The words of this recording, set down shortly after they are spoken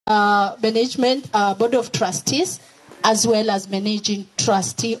management board of trustees, as well as managing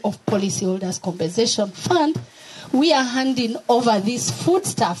trustee of Policy Holders Compesation Fund, we are handing over this food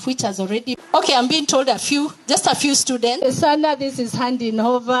stuff, which has already... Okay, I'm being told just a few students. Sana, this is handing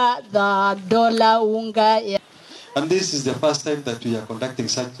over the dollar, unga. Yeah. And this is the first time that we are conducting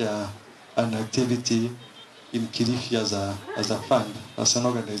such an activity in Kilifi as a fund, as an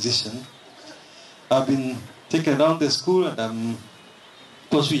organization. I've been taken around the school, and of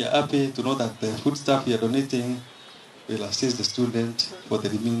course we are happy to know that the food stuff we are donating will assist the student for the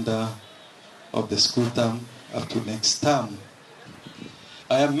remainder of the school term up to next term.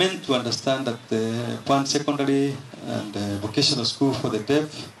 I am meant to understand that the Pwani Secondary and Vocational School for the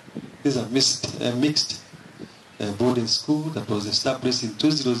Deaf is a mixed boarding school that was established in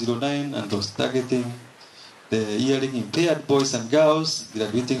 2009 and was targeting the hearing impaired boys and girls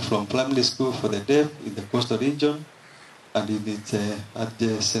graduating from primary school for the deaf in the coastal region and in its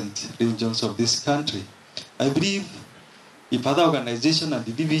adjacent regions of this country. I believe if other organizations and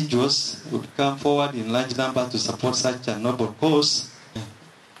individuals would come forward in large numbers to support such a noble cause,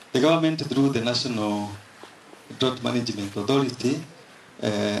 the government, through the National Drought Management Authority,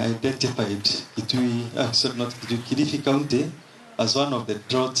 identified Kilifi County as one of the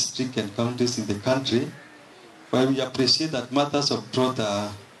drought-stricken counties in the country. While we appreciate that matters of drought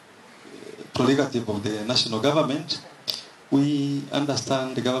are prerogative of the national government, we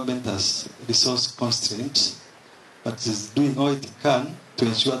understand the government has resource constraints, but is doing all it can to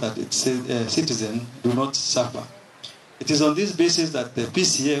ensure that its citizens do not suffer. It is on this basis that the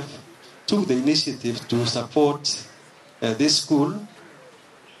PCF took the initiative to support this school.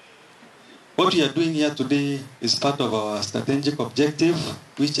 What we are doing here today is part of our strategic objective,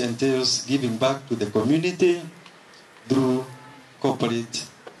 which entails giving back to the community through corporate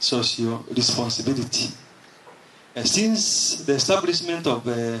social responsibility. Since the establishment of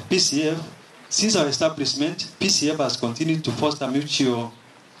PCF, PCF has continued to foster mutual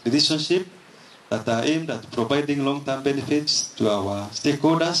relationship that are aimed at providing long-term benefits to our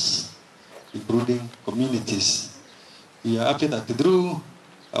stakeholders, including communities. We are happy that through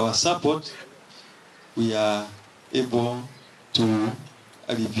our support, we are able to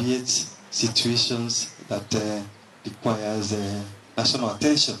alleviate situations that requires national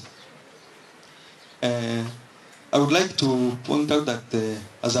attention. I would like to point out that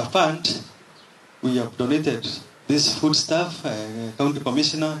as a fund, we have donated this food stuff, County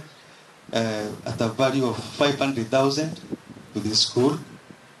Commissioner, at a value of 500,000 to this school.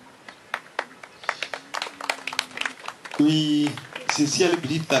 We sincerely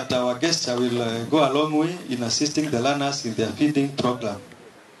believe that our gesture will go a long way in assisting the learners in their feeding program.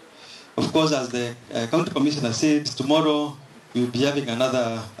 Of course, as the County Commissioner said, tomorrow we will be having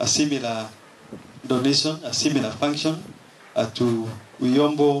a similar donation, a similar function to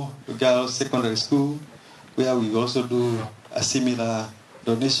Uyombo Girls Secondary School, where we also do a similar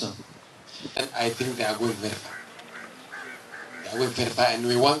donation. And I think they are going very far. They are going very far, and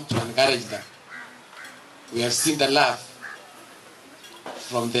we want to encourage them. We have seen the love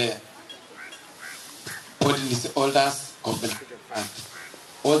from the Policy Holders Compesation Fund.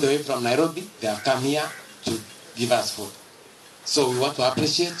 All the way from Nairobi, they have come here to give us food. So we want to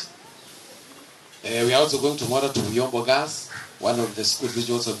appreciate. We are also going tomorrow to Uyombo Girls, one of the schools which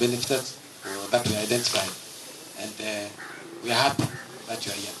also benefited that we identified. And we are happy that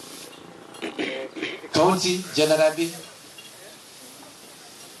you are here. County generally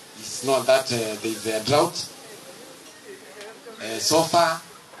is known that there is a drought. So far,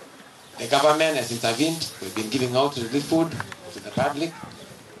 the government has intervened. We've been giving out relief food to the public,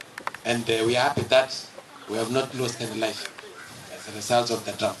 and we are happy that we have not lost any life as a result of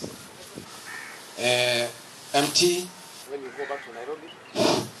the drought. MT, when you go back to Nairobi,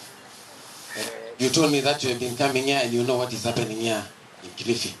 you told me that you have been coming here and you know what is happening here in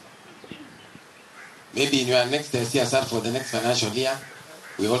Kilifi. Maybe in your next CSR for the next financial year,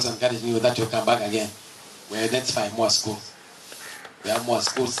 we also encourage you that you come back again. We identify more schools. We have more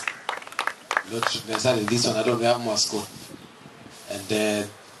schools. Not necessarily this one alone, we have more schools. And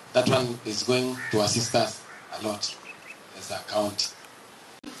that one is going to assist us a lot as a county.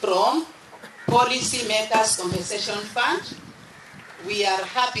 From Policy Makers Compensation Fund, we are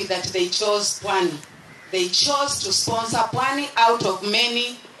happy that they chose Pwani. They chose to sponsor Pwani out of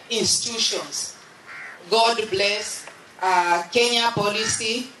many institutions. God bless Kenya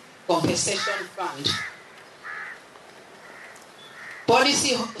Policy Compensation Fund.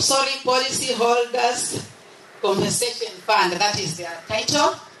 Policy Holders Compensation Fund, that is their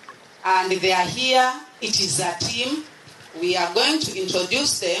title. And they are here. It is a team. We are going to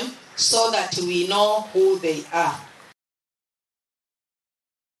introduce them so that we know who they are.